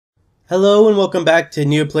Hello and welcome back to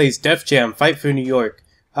Nearplay's Def Jam Fight for New York.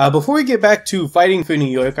 Before we get back to fighting for New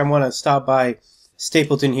York, I want to stop by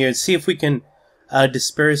Stapleton here and see if we can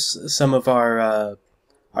disperse some of our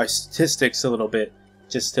statistics a little bit,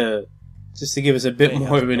 just to give us a bit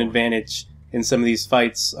more of an advantage in some of these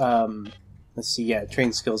fights. Let's see, yeah,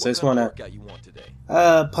 train skills. I just want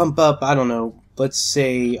to pump up, I don't know, let's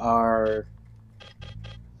say our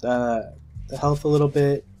the health a little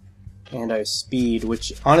bit. And our speed,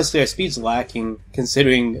 which honestly our speed's lacking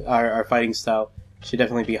considering our fighting style. Should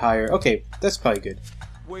definitely be higher. Okay, that's probably good.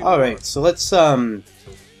 Alright, so let's go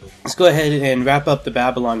ahead and wrap up the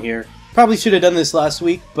Babylon here. Probably should have done this last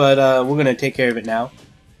week, but we're gonna take care of it now.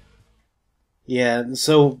 Yeah,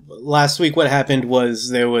 so last week what happened was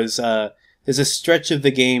there's a stretch of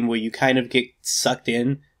the game where you kind of get sucked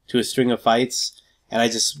in to a string of fights, and I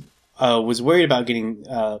just was worried about getting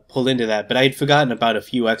pulled into that, but I had forgotten about a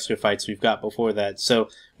few extra fights we've got before that. So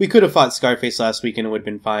we could have fought Scarface last week and it would have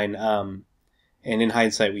been fine. And in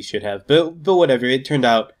hindsight, we should have. But whatever, it turned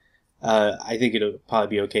out, I think it'll probably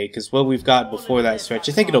be okay, because what we've got before that stretch,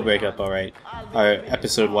 I think it'll break up alright,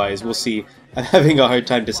 episode-wise. We'll see. I'm having a hard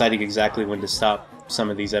time deciding exactly when to stop some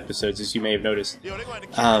of these episodes, as you may have noticed.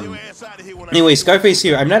 Anyway, Scarface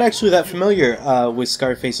here. I'm not actually that familiar with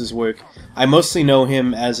Scarface's work. I mostly know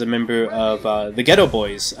him as a member of the Ghetto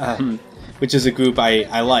Boys, which is a group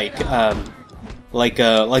I like.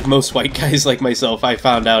 Like most white guys like myself, I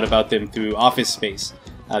found out about them through Office Space,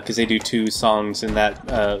 because they do two songs in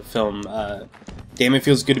that film, Damn It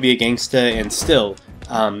Feels Good to Be a Gangsta and Still,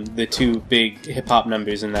 the two big hip-hop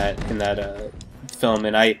numbers in that film,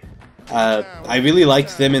 and I really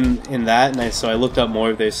liked them in that, and so I looked up more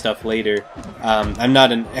of their stuff later. I'm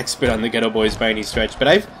not an expert on the Ghetto Boys by any stretch, but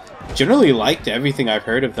I've generally liked everything I've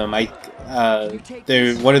heard of them.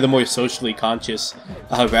 They're one of the more socially conscious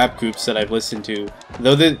rap groups that I've listened to.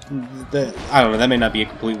 Though I don't know, that may not be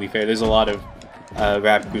completely fair. There's a lot of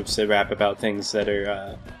rap groups that rap about things that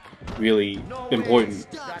are really important.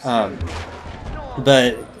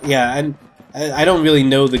 But yeah, and I don't really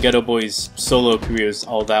know the Ghetto Boys' solo careers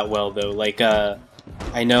all that well, though. Like,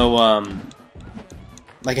 I know,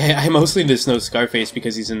 I mostly just know Scarface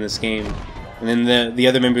because he's in this game. And then the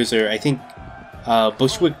other members are, I think,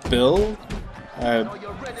 Bushwick Bill,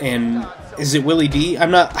 and is it Willie D?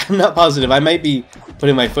 I'm not positive. I might be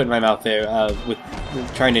putting my foot in my mouth there, with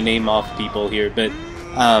trying to name off people here, but,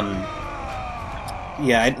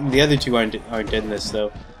 yeah, the other two aren't dead in this,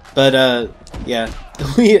 though. But, yeah,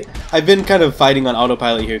 I've been kind of fighting on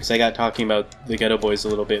autopilot here because I got talking about the Ghetto Boys a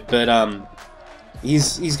little bit, but,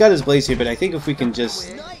 he's got his blaze here, but I think if we can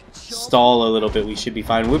just stall a little bit, we should be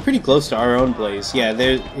fine. We're pretty close to our own blaze. Yeah,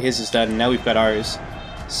 his is done, and now we've got ours.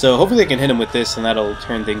 So hopefully I can hit him with this, and that'll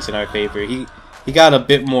turn things in our favor. He got a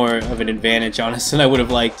bit more of an advantage on us than I would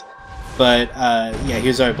have liked, but, yeah,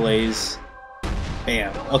 here's our blaze.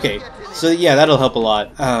 Bam. Okay, so yeah, that'll help a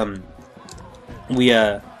lot. We,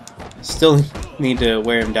 still need to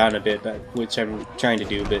wear him down a bit, which I'm trying to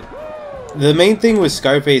do, but the main thing with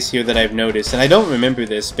Scarface here that I've noticed, and I don't remember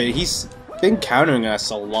this, but he's been countering us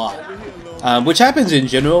a lot, which happens in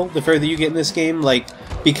general the further you get in this game, like,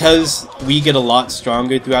 because we get a lot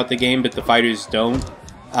stronger throughout the game, but the fighters don't.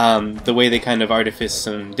 The way they kind of artifice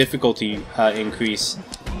some difficulty increase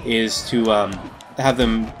is to have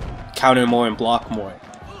them counter more and block more.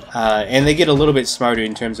 And they get a little bit smarter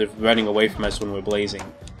in terms of running away from us when we're blazing.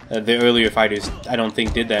 The earlier fighters, I don't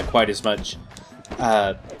think, did that quite as much.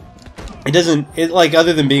 Like,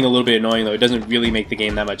 other than being a little bit annoying, though, it doesn't really make the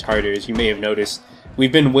game that much harder. As you may have noticed,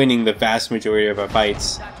 we've been winning the vast majority of our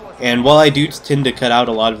fights. And while I do tend to cut out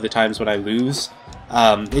a lot of the times when I lose,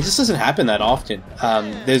 it just doesn't happen that often.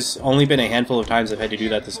 There's only been a handful of times I've had to do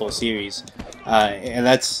that this whole series. And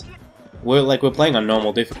we're playing on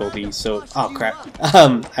normal difficulty, so, oh crap.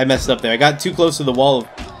 I messed up there. I got too close to the wall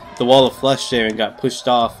of flush there and got pushed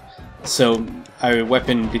off, so our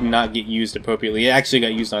weapon did not get used appropriately. It actually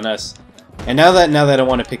got used on us. And now that I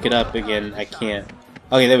want to pick it up again, I can't.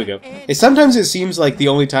 Okay, there we go. Sometimes it seems like the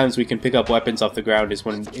only times we can pick up weapons off the ground is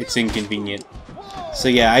when it's inconvenient. So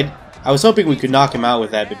yeah, I was hoping we could knock him out with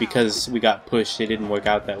that, but because we got pushed, it didn't work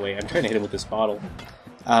out that way. I'm trying to hit him with this bottle.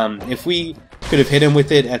 If we could have hit him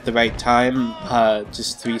with it at the right time,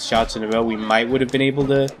 just 3 shots in a row, we would have been able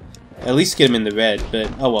to at least get him in the red,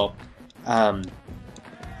 but oh well.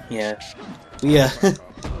 Yeah.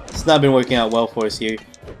 It's not been working out well for us here.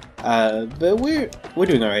 But we're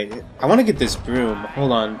doing alright. I want to get this broom.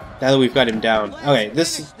 Hold on. Now that we've got him down. Okay,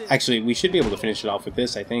 actually, we should be able to finish it off with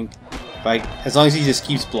this, I think. As long as he just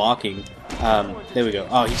keeps blocking. There we go.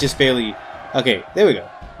 Oh, he just barely... Okay, there we go.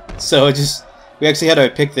 So, we actually had our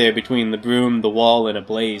pick there between the broom, the wall, and a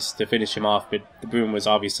blaze to finish him off, but the broom was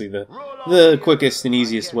obviously the quickest and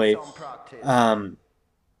easiest way.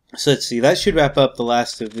 So let's see, that should wrap up the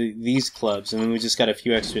last of these clubs, and then we just got a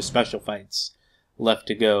few extra special fights left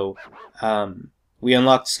to go. We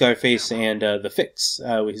unlocked Scarface and the Fix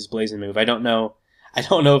with his blazing move. I don't know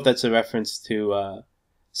if that's a reference to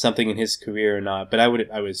something in his career or not, but I would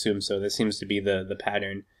assume so. That seems to be the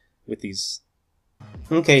pattern with these.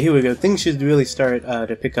 Okay, here we go. Things should really start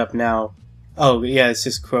to pick up now. Oh yeah, it's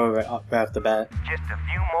just Crow right off the bat. Just a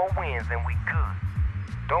few more wins and we good.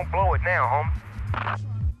 Don't blow it now, homie.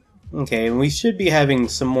 Okay, and we should be having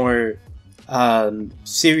some more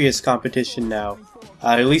serious competition now,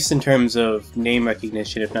 at least in terms of name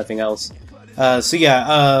recognition, if nothing else. So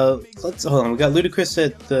yeah, let's hold on. We got Ludacris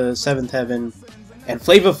at the 7th Heaven, and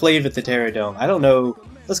Flava Flav at the Terror Dome. I don't know.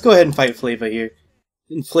 Let's go ahead and fight Flava here.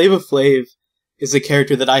 And Flava Flav is a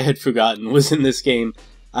character that I had forgotten was in this game.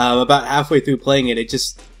 About halfway through playing it,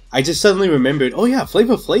 I just suddenly remembered. Oh yeah,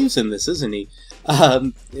 Flava Flav's in this, isn't he?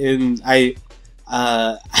 And I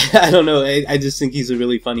don't know. I just think he's a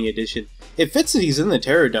really funny addition. It fits that he's in the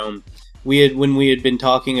Terror Dome. When we had been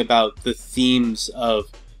talking about the themes of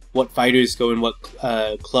what fighters go in what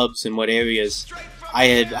clubs and what areas, I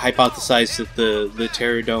had hypothesized that the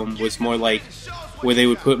Terror Dome was more like where they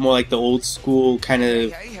would put more like the old school kind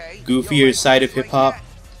of goofier side of hip hop,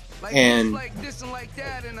 and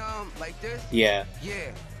yeah,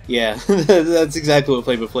 that's exactly what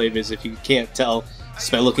Flava Flav is. If you can't tell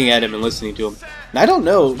just by looking at him and listening to him. And I don't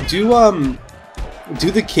know.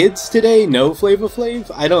 Do the kids today know Flava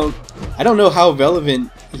Flav? I don't know how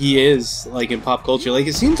relevant he is, like, in pop culture. Like,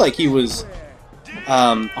 it seems like he was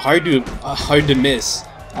hard to miss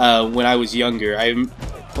when I was younger. I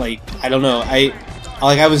don't know.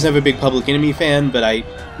 I was never a big Public Enemy fan, but I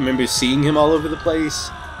remember seeing him all over the place.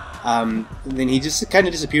 And then he just kind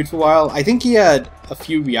of disappeared for a while. I think he had a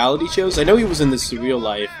few reality shows. I know he was in The Surreal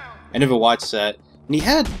Life. I never watched that. And he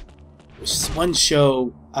had just one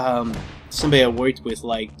show, somebody I worked with,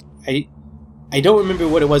 like, I don't remember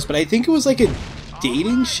what it was, but I think it was like a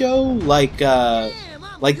dating show, like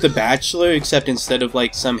The Bachelor, except instead of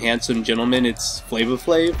like some handsome gentleman, it's Flava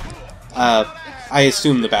Flav. I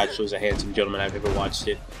assume The Bachelor is a handsome gentleman. I've never watched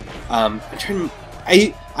it.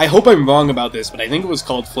 I hope I'm wrong about this, but I think it was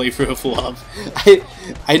called Flavor of Love.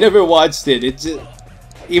 I never watched it. It's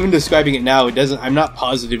even describing it now, it doesn't. I'm not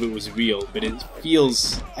positive it was real, but it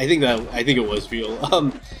feels. I think it was real.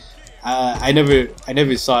 I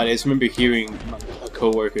never saw it. I just remember hearing a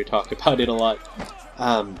coworker talk about it a lot.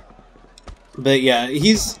 But yeah,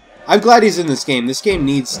 I'm glad he's in this game. This game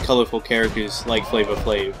needs colorful characters like Flava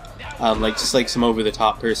Flav. Just like some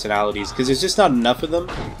over-the-top personalities, because there's just not enough of them.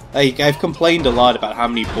 Like, I've complained a lot about how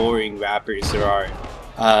many boring rappers there are.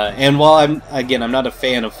 And while I'm not a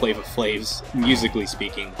fan of Flava Flav's, musically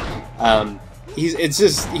speaking,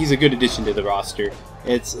 he's a good addition to the roster.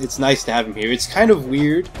 It's nice to have him here. It's kind of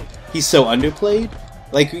weird. He's so underplayed.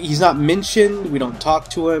 Like, he's not mentioned, we don't talk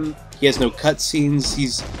to him, he has no cutscenes,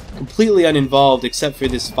 he's completely uninvolved except for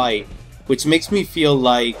this fight, which makes me feel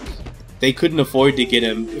like they couldn't afford to get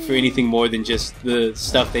him for anything more than just the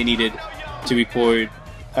stuff they needed to record,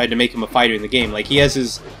 to make him a fighter in the game. Like, he has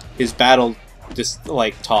his battle, just,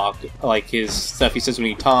 like, talk, like his stuff he says when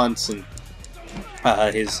he taunts, and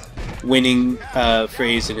his winning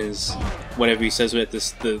phrase, and his whatever he says with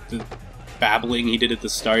the babbling he did at the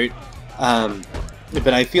start.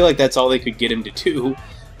 But I feel like that's all they could get him to do,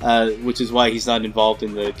 which is why he's not involved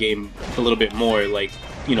in the game a little bit more, like,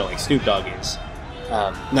 like Snoop Dogg is.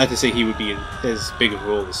 Not to say he would be as big a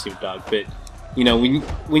role as Snoop Dogg, but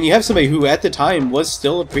when you have somebody who at the time was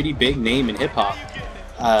still a pretty big name in hip hop,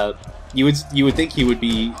 you would think they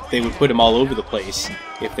would put him all over the place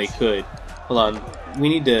if they could. Hold on, we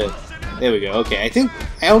need to. There we go. Okay, I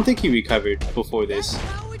don't think he recovered before this.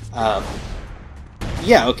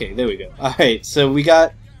 Yeah. Okay, there we go. All right, so we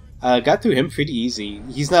got through him pretty easy.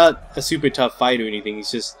 He's not a super tough fight or anything.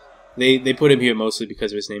 He's just. They put him here mostly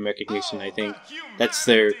because of his name recognition, I think. That's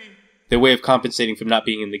their way of compensating for not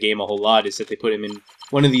being in the game a whole lot, is that they put him in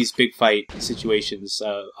one of these big fight situations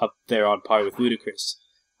up there on par with Ludacris.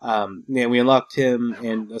 Yeah, we unlocked him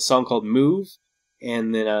and a song called Move,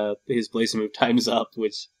 and then his blazing move Time's Up,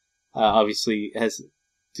 which obviously has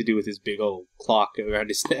to do with his big old clock around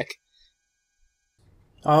his neck.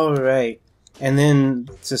 Alright, and then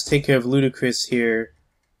let's just take care of Ludacris here.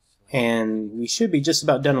 And we should be just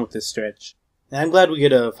about done with this stretch. And I'm glad we get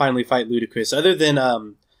to finally fight Ludacris. Other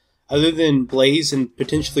than Blaze and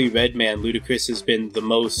potentially Redman, Ludacris has been the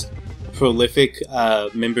most prolific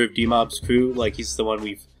member of D-Mob's crew. Like, he's the one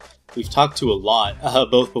we've we've talked to a lot,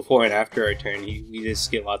 both before and after our turn. We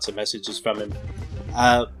just get lots of messages from him.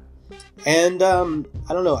 I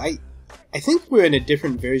don't know, I think we're in a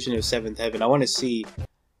different version of Seventh Heaven. I want to see...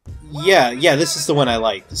 Yeah, this is the one I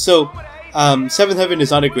liked. So, Seventh Heaven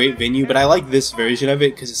is not a great venue, but I like this version of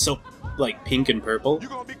it because it's so, like, pink and purple.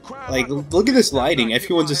 Like, look at this lighting.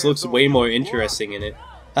 Everyone just looks way more interesting in it.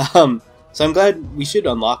 So I'm glad we should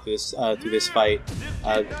unlock this through this fight,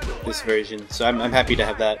 this version. So I'm happy to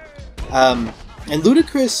have that. And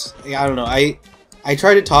Ludacris, I don't know. I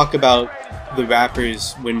try to talk about the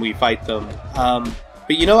rappers when we fight them.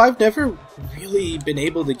 But you know, I've never really been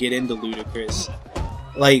able to get into Ludacris.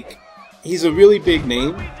 Like, he's a really big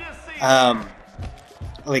name.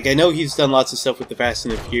 Like, I know he's done lots of stuff with the Fast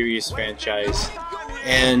and the Furious franchise.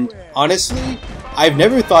 And honestly, I've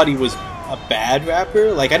never thought he was a bad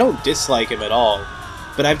rapper. Like, I don't dislike him at all,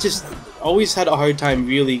 but I've just always had a hard time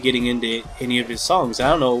really getting into any of his songs. I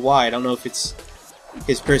don't know why. I don't know if it's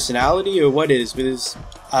his personality or what it is, but his,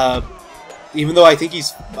 even though I think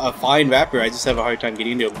he's a fine rapper, I just have a hard time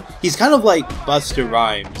getting into him. He's kind of like Busta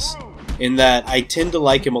Rhymes, in that I tend to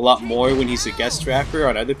like him a lot more when he's a guest rapper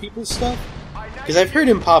on other people's stuff. Because I've heard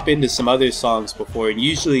him pop into some other songs before, and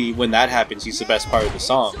usually when that happens, he's the best part of the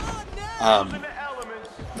song.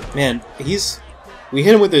 Man, we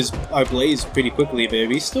hit him with our blaze pretty quickly, but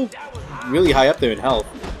he's still really high up there in health.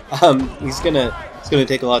 It's gonna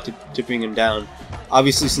take a lot to bring him down.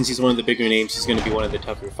 Obviously, since he's one of the bigger names, he's gonna be one of the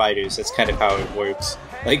tougher fighters. That's kind of how it works.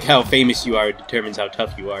 Like, how famous you are determines how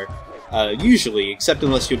tough you are. Usually, except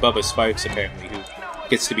unless you're Bubba Sparks, apparently, who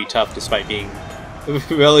gets to be tough despite being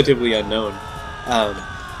relatively unknown.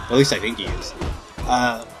 At least I think he is.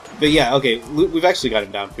 But yeah, okay, we've actually got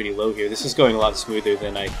him down pretty low here. This is going a lot smoother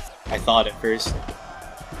than I thought at first.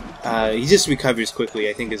 He just recovers quickly,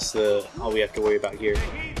 I think, is all we have to worry about here.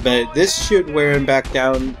 But this should wear him back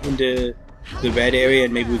down into the red area,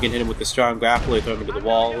 and maybe we can hit him with a strong grapple or throw him into the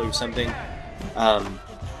wall or something.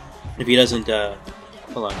 If he doesn't,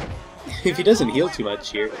 hold on. If he doesn't heal too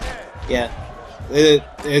much here, yeah.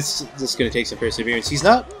 It's just going to take some perseverance. He's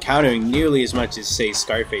not countering nearly as much as, say,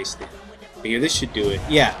 Scarface did. But here, this should do it.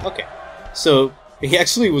 Yeah, okay. So, he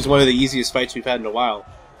actually was one of the easiest fights we've had in a while.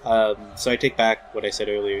 So I take back what I said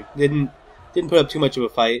earlier. Didn't put up too much of a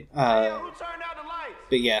fight.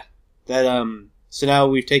 But yeah. So now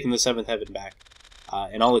we've taken the Seventh Heaven back.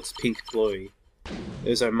 In all its pink glory.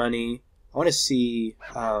 There's our money. I want to see,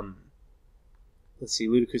 let's see,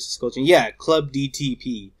 Ludacris Sculpture. Yeah, Club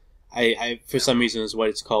DTP. I for some reason is what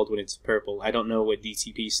it's called when it's purple. I don't know what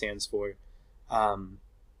DTP stands for.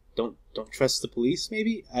 Don't trust the police,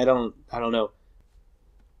 maybe? I don't know.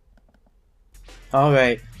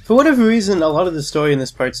 Alright. For whatever reason, a lot of the story in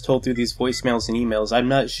this part's told through these voicemails and emails. I'm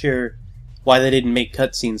not sure why they didn't make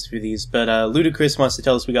cutscenes for these, but Ludacris wants to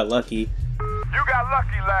tell us we got lucky. You got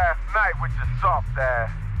lucky last night with your soft ass.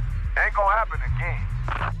 Ain't gonna happen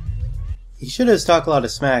again. He should have talked a lot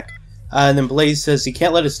of smack. And then Blaze says he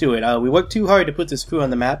can't let us do it. We worked too hard to put this crew on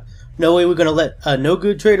the map. No way we're gonna let a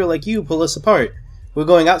no-good trader like you pull us apart. We're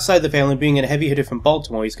going outside the family, being a heavy hitter from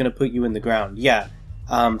Baltimore. He's gonna put you in the ground. Yeah.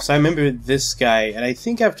 So I remember this guy, and I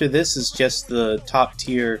think after this is just the top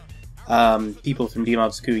tier people from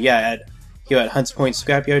D-Mob's crew. Yeah, here at Hunts Point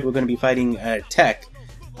Scrapyard, we're gonna be fighting Tech.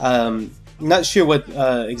 Not sure what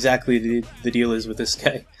exactly the deal is with this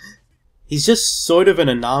guy. He's just sort of an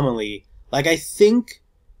anomaly. Like, I think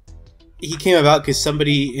he came about because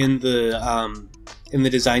somebody in the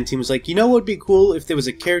design team was like, you know what would be cool if there was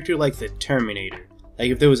a character like the Terminator,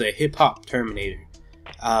 like if there was a hip-hop Terminator.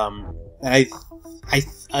 And I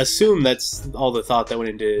assume that's all the thought that went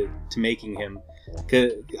into making him.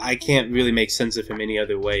 'Cause I can't really make sense of him any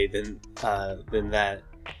other way than that.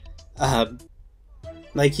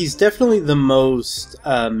 Like, he's definitely the most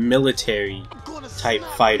military type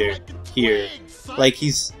fighter here. Like,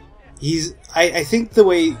 I think the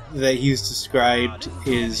way that he's described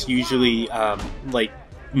is usually like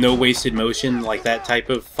no wasted motion, like that type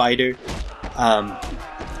of fighter.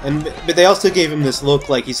 But they also gave him this look,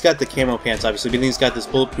 like he's got the camo pants obviously, but then he's got this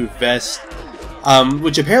bulletproof vest,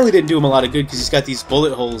 which apparently didn't do him a lot of good because he's got these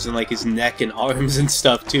bullet holes in like his neck and arms and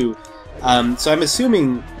stuff too. So I'm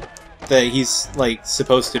assuming that he's like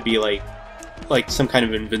supposed to be like some kind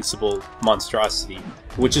of invincible monstrosity,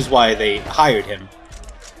 which is why they hired him.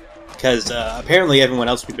 Because apparently everyone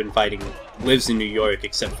else we've been fighting lives in New York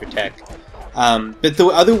except for Tech. But the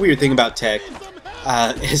other weird thing about Tech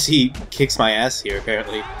is he kicks my ass here,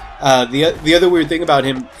 apparently. The other weird thing about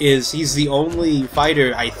him is he's the only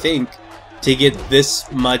fighter, I think, to get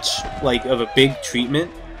this much like of a big treatment.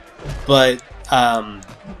 But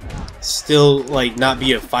still like not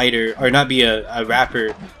be a fighter or not be a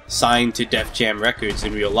rapper signed to Def Jam Records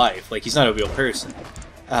in real life. Like, he's not a real person.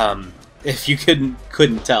 If you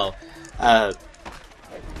couldn't tell.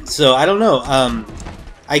 So I don't know.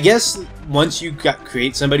 I guess once you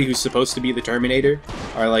create somebody who's supposed to be the Terminator,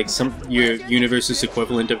 or like your universe's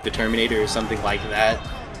equivalent of the Terminator or something like that,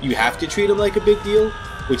 you have to treat him like a big deal.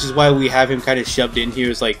 Which is why we have him kind of shoved in here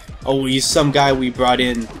as like, oh, he's some guy we brought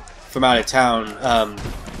in from out of town.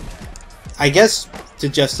 I guess to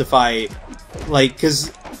justify, like,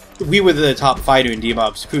 because we were the top fighter in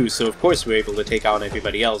D-Mob's crew, so of course we're able to take on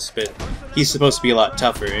everybody else, but he's supposed to be a lot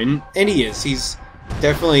tougher, and he is. He's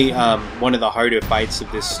definitely one of the harder fights of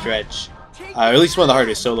this stretch, or at least one of the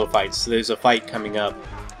harder solo fights. There's a fight coming up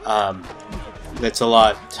that's a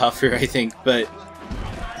lot tougher, I think, but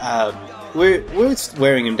we're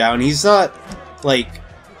wearing him down. He's not quite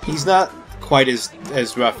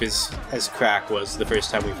as rough as Crack was the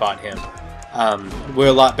first time we fought him. We're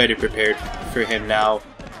a lot better prepared for him now,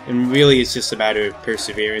 and really it's just a matter of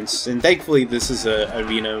perseverance. And thankfully this is an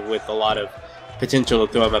arena with a lot of potential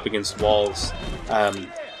to throw him up against walls. Hold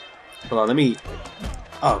on, let me...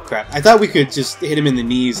 Oh crap, I thought we could just hit him in the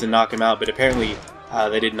knees and knock him out, but apparently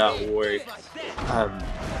that did not work.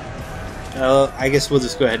 I guess we'll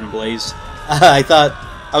just go ahead and blaze.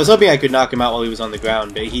 I was hoping I could knock him out while he was on the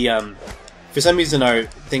ground, but he, for some reason our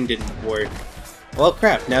thing didn't work. Well,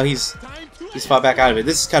 crap, now he's fought back out of it.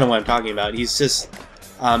 This is kind of what I'm talking about. He's just,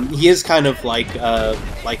 he is kind of like a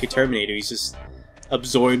Terminator. He just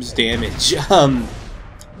absorbs damage.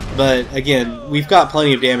 But again, we've got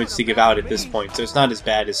plenty of damage to give out at this point, so it's not as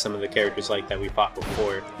bad as some of the characters like that we fought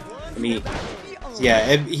before. I mean,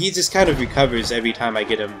 yeah, he just kind of recovers every time I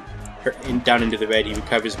get him down into the red. He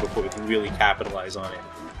recovers before we can really capitalize on it.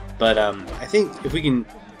 But I think if we can,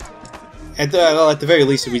 at the very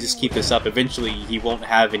least, if we just keep this up, eventually he won't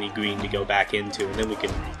have any green to go back into, and then we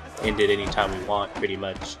can end it anytime we want, pretty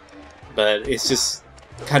much. But it's just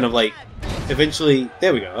kind of like, eventually,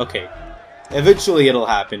 there we go, okay. Eventually it'll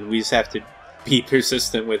happen, we just have to be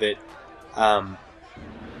persistent with it.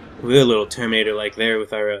 We're a little Terminator-like there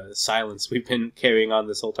with our silence we've been carrying on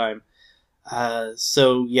this whole time.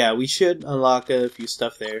 So yeah, we should unlock a few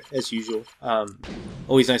stuff there, as usual.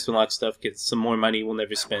 Always nice to unlock stuff, get some more money we'll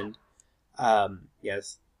never spend.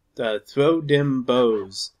 Yes. Throw dim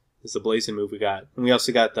bows is the blazing move we got. And we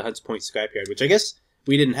also got the Hunts Point Scrapyard, which I guess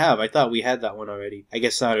we didn't have. I thought we had that one already. I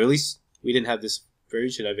guess not, or at least we didn't have this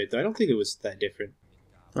version of it, though I don't think it was that different.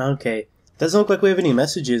 Okay. Doesn't look like we have any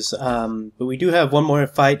messages, but we do have one more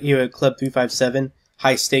fight here at Club 357.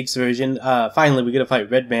 High stakes version. Finally, we get to fight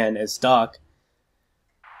Redman as Doc.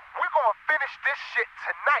 We're gonna finish this shit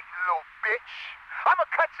tonight, little bitch. I'ma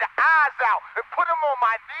cut your eyes out and put them on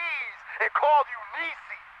my knees and call you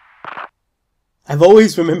Niecy. I've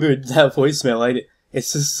always remembered that voicemail.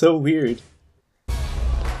 It's just so weird.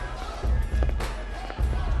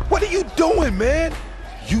 What are you doing, man?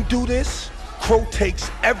 You do this, Crow takes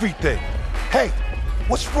everything. Hey,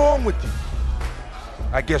 what's wrong with you?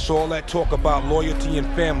 I guess all that talk about loyalty and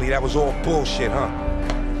family, that was all bullshit, huh?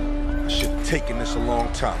 I should have taken this a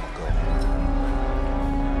long time ago.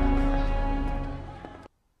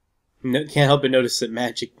 No, can't help but notice that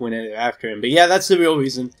Magic went after him. But yeah, that's the real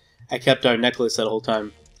reason I kept our necklace that whole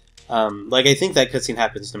time. Like, I think that cutscene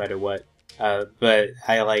happens no matter what. But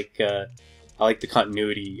I like the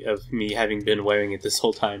continuity of me having been wearing it this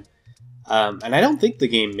whole time. And I don't think the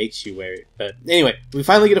game makes you wear it. But anyway, we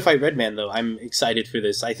finally get to fight Redman, though. I'm excited for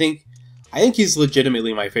this. I think he's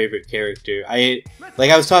legitimately my favorite character. I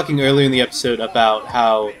was talking earlier in the episode about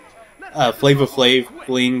how Flava Flav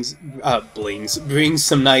brings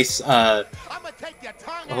some nice.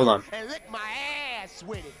 Hold on.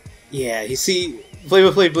 Yeah, you see,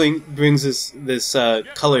 Flava Flav brings this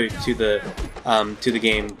color to the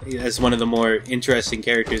game as one of the more interesting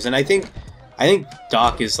characters, and I think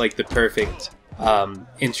Doc is like the perfect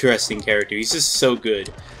interesting character. He's just so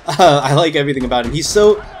good. I like everything about him. He's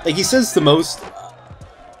so, like, he says the most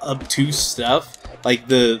obtuse stuff, like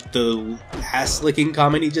the ass licking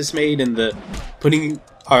comment he just made, and the putting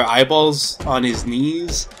our eyeballs on his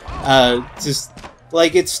knees. Just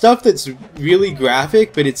like, it's stuff that's really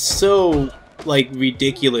graphic, but it's so like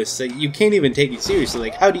ridiculous that you can't even take it seriously.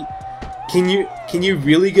 Like, how do you, can you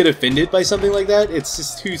really get offended by something like that? It's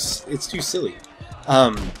just too silly.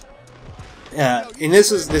 And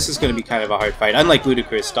this is going to be kind of a hard fight. Unlike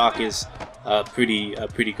Ludacris, Doc is a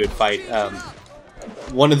pretty good fight.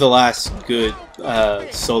 One of the last good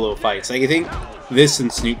solo fights. Like, I think this and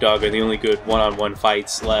Snoop Dogg are the only good one-on-one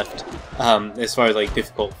fights left, as far as like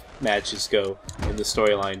difficult matches go in the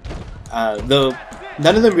storyline. Though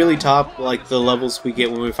none of them really top like the levels we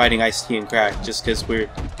get when we're fighting Ice-T and Crack, just because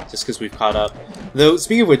we've caught up. Though,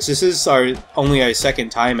 speaking of which, this is only our second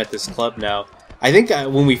time at this club now. I think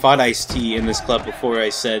when we fought Ice-T in this club before, I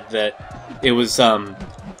said that it was the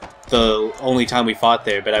only time we fought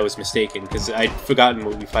there, but I was mistaken because I'd forgotten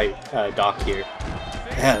when we fight Doc here.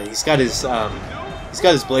 Yeah, he's got his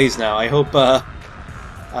blaze now. I hope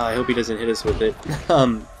he doesn't hit us with it.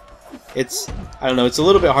 I don't know. It's a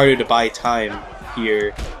little bit harder to buy time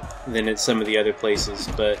here than at some of the other places,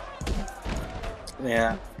 but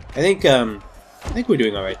yeah, I think we're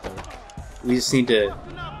doing all right though. We just need to.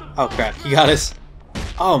 Oh crap! He got us.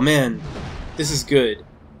 Oh man, this is good.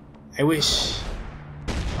 I wish.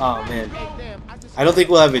 Oh man, I don't think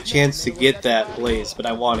we'll have a chance to get that blaze, but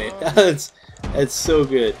I want it. That's so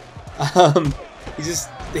good. He just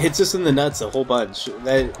hits us in the nuts a whole bunch.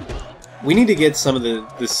 We need to get some of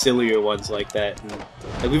the sillier ones like that. And,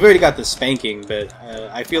 like, we've already got the spanking, but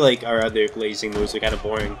I feel like our other blazing moves are kind of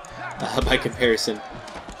boring by comparison.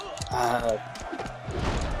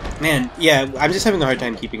 Man, yeah, I'm just having a hard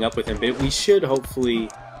time keeping up with him, but we should hopefully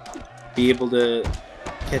be able to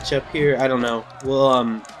catch up here. I don't know.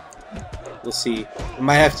 We'll see. I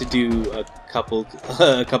might have to do a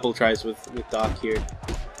couple tries with Doc here.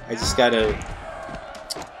 I just gotta.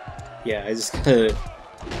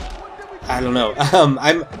 I don't know.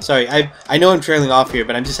 I'm sorry. I know I'm trailing off here,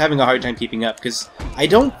 but I'm just having a hard time keeping up because I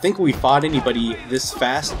don't think we fought anybody this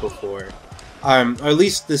fast before, or at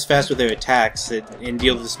least this fast with their attacks and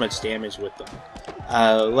deal this much damage with them.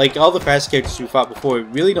 Like all the fast characters we fought before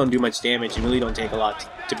really don't do much damage and really don't take a lot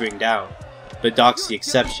to bring down. But Doc's the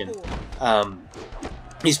exception.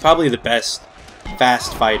 He's probably the best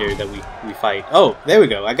fast fighter that we fight. Oh, there we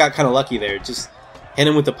go. I got kind of lucky there. Just hit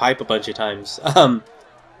him with the pipe a bunch of times.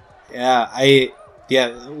 Yeah,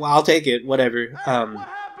 well, I'll take it, whatever.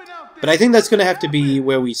 But I think that's going to have to be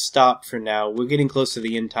where we stop for now. We're getting close to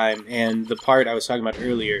the end time, and the part I was talking about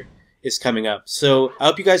earlier is coming up. So, I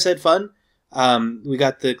hope you guys had fun. We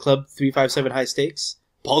got the Club 357 High Stakes,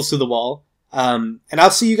 balls to the wall. And I'll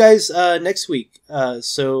see you guys next week.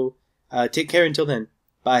 So, take care until then.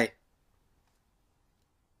 Bye.